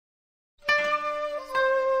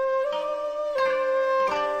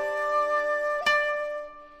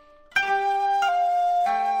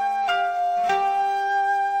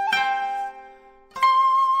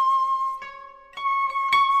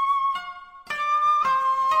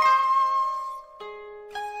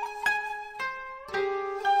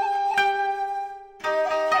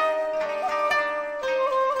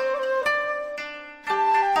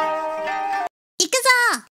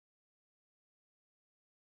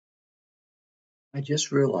I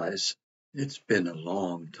just realized it's been a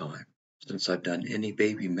long time since I've done any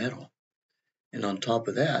baby metal. And on top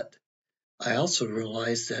of that, I also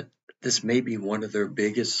realized that this may be one of their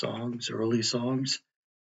biggest songs, early songs,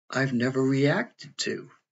 I've never reacted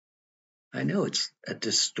to. I know it's a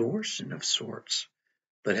distortion of sorts,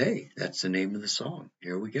 but hey, that's the name of the song.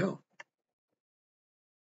 Here we go.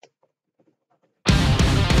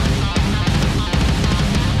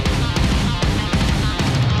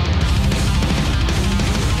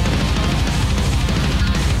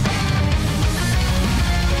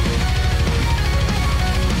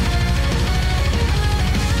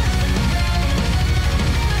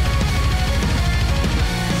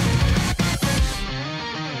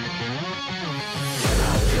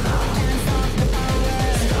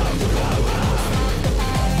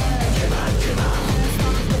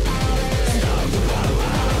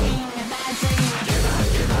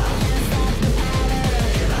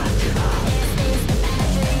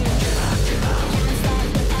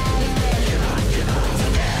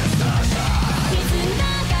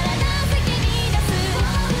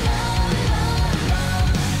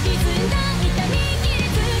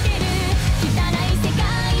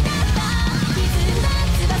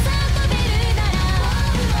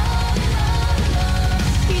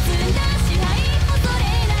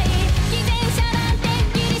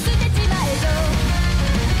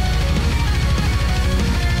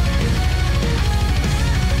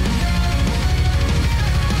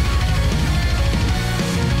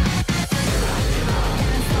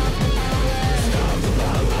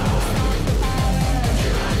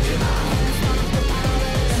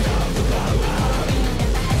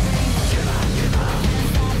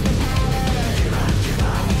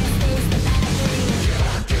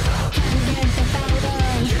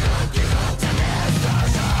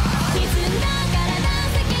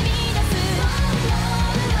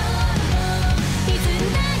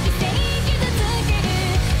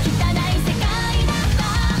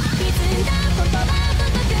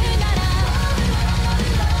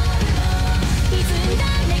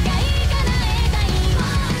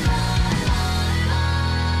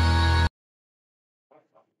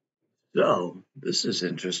 So, this is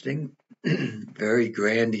interesting. Very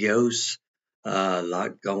grandiose, a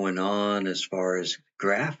lot going on as far as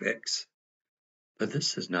graphics. But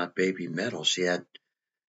this is not baby metal. She had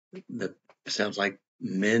the sounds like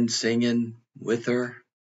men singing with her.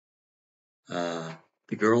 Uh,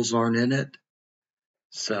 the girls aren't in it.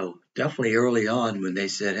 So definitely early on when they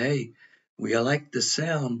said, "Hey, we like the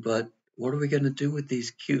sound, but what are we going to do with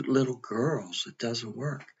these cute little girls? It doesn't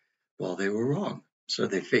work." Well, they were wrong. So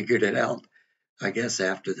they figured it out, I guess,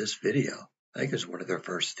 after this video. I think it was one of their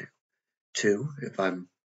first two, if I'm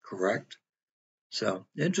correct. So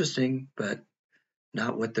interesting, but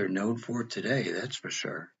not what they're known for today, that's for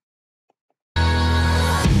sure.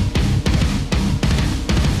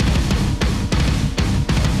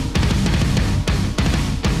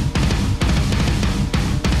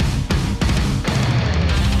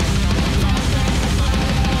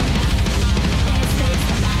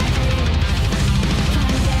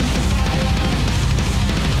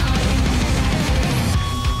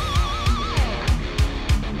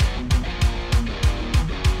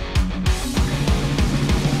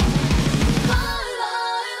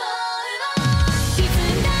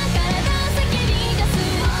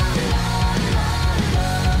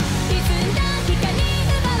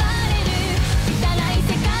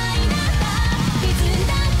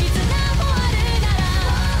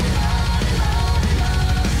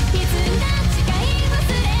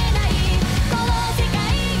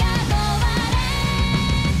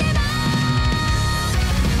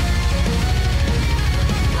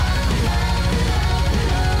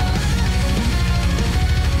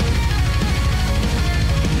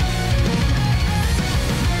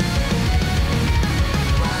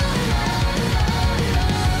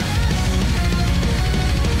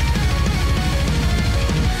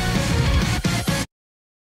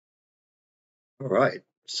 All right.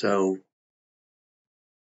 So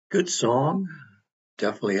good song,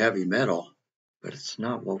 definitely heavy metal, but it's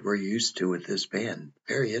not what we're used to with this band.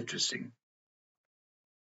 Very interesting.